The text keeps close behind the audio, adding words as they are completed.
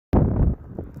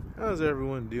How's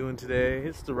everyone doing today?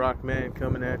 It's the Rockman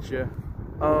coming at you.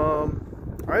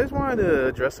 I just wanted to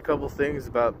address a couple things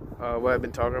about what I've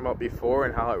been talking about before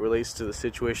and how it relates to the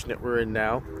situation that we're in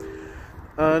now.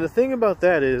 The thing about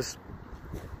that is,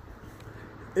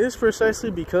 it is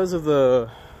precisely because of the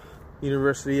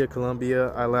University of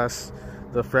Columbia,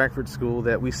 the Frankfurt School,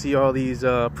 that we see all these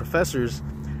professors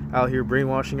out here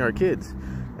brainwashing our kids.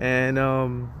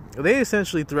 And they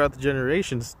essentially, throughout the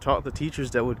generations, taught the teachers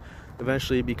that would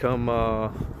eventually become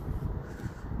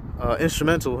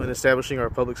instrumental in establishing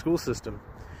our public school system.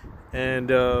 And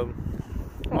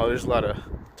there's a lot of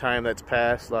time that's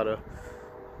passed, a lot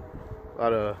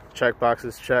of check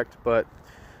boxes checked, but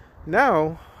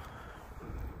now,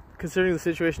 considering the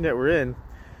situation that we're in,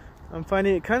 I'm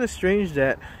finding it kind of strange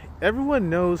that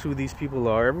everyone knows who these people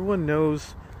are. Everyone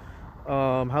knows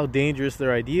how dangerous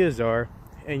their ideas are,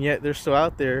 and yet they're still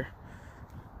out there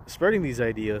spreading these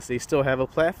ideas. They still have a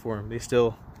platform. They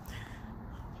still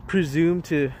presume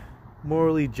to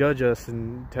morally judge us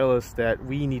and tell us that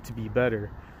we need to be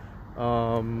better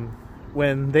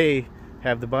when they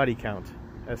have the body count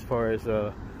as far as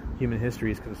human history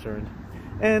is concerned.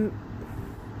 And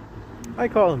I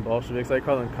call them Bolsheviks, I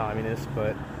call them communists,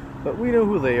 but we know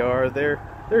who they are.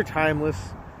 They're timeless.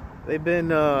 They've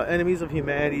been enemies of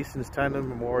humanity since time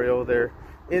immemorial. They're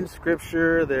in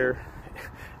scripture. They're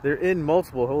in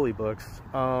multiple holy books.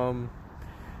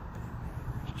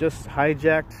 Just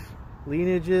hijacked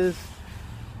lineages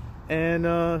and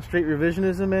straight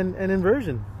revisionism and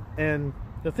inversion. And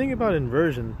the thing about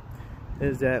inversion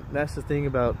is that's the thing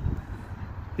about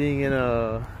being in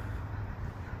a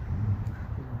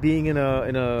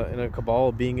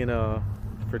cabal, being in a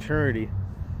fraternity,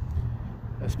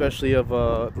 especially of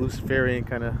Luciferian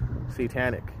kind of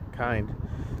satanic kind,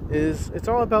 is it's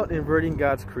all about inverting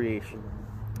God's creation.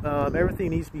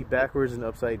 Everything needs to be backwards and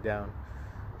upside down.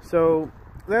 So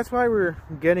that's why we're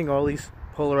getting all these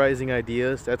polarizing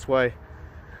ideas. That's why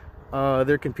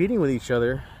they're competing with each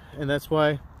other, and that's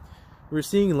why we're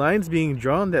seeing lines being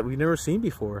drawn that we've never seen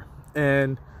before.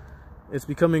 And it's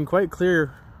becoming quite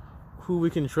clear who we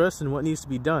can trust and what needs to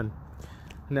be done.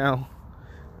 Now,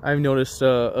 I've noticed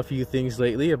a few things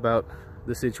lately about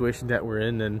the situation that we're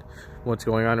in and what's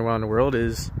going on around the world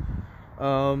is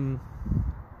all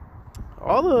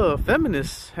the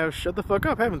feminists have shut the fuck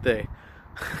up, haven't they?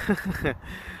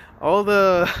 all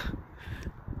the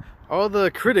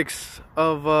critics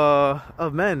of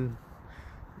men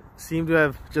seem to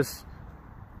have just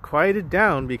quieted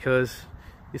down, because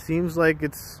it seems like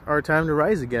it's our time to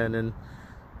rise again. And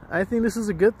I think this is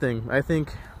a good thing. I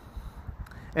think,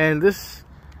 and this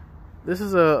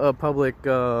is a public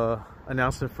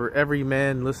announcement for every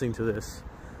man listening to this.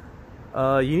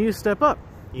 You need to step up.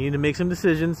 You need to make some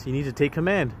decisions. You need to take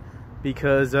command,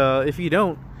 because if you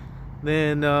don't,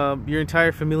 then your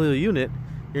entire familial unit,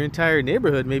 your entire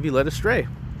neighborhood may be led astray.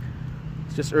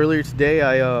 Just earlier today,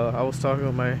 I was talking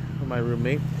with my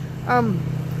roommate. I'm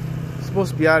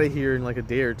supposed to be out of here in like a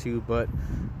day or two, but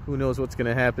who knows what's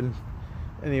gonna happen.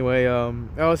 Anyway,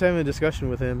 I was having a discussion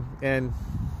with him, and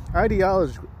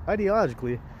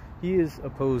ideologically, he is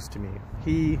opposed to me.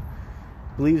 He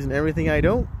believes in everything I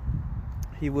don't.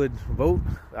 He would vote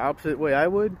the opposite way I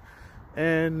would.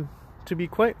 And to be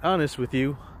quite honest with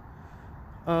you,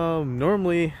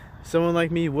 normally someone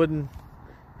like me wouldn't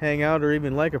hang out or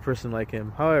even like a person like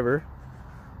him. However,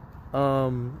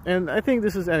 and I think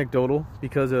this is anecdotal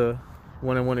because of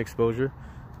one-on-one exposure,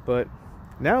 but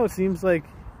now it seems like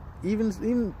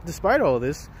even despite all of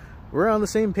this, we're on the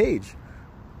same page.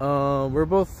 We're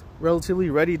both relatively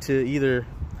ready to either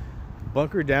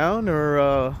bunker down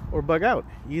or bug out,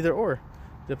 either or,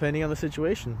 depending on the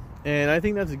situation. And I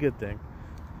think that's a good thing.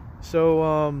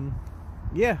 So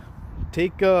yeah,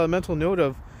 take mental note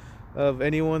of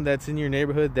anyone that's in your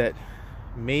neighborhood that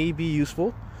may be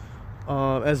useful,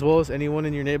 as well as anyone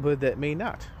in your neighborhood that may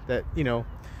not. That, you know,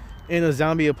 in a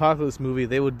zombie apocalypse movie,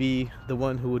 they would be the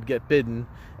one who would get bitten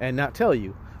and not tell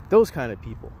you. Those kind of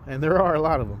people, and there are a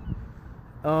lot of them.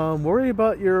 Worry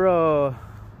about your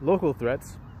local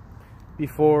threats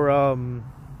before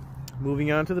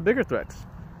moving on to the bigger threats,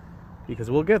 because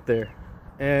we'll get there,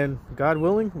 and God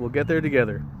willing, we'll get there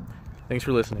together. Thanks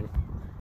for listening.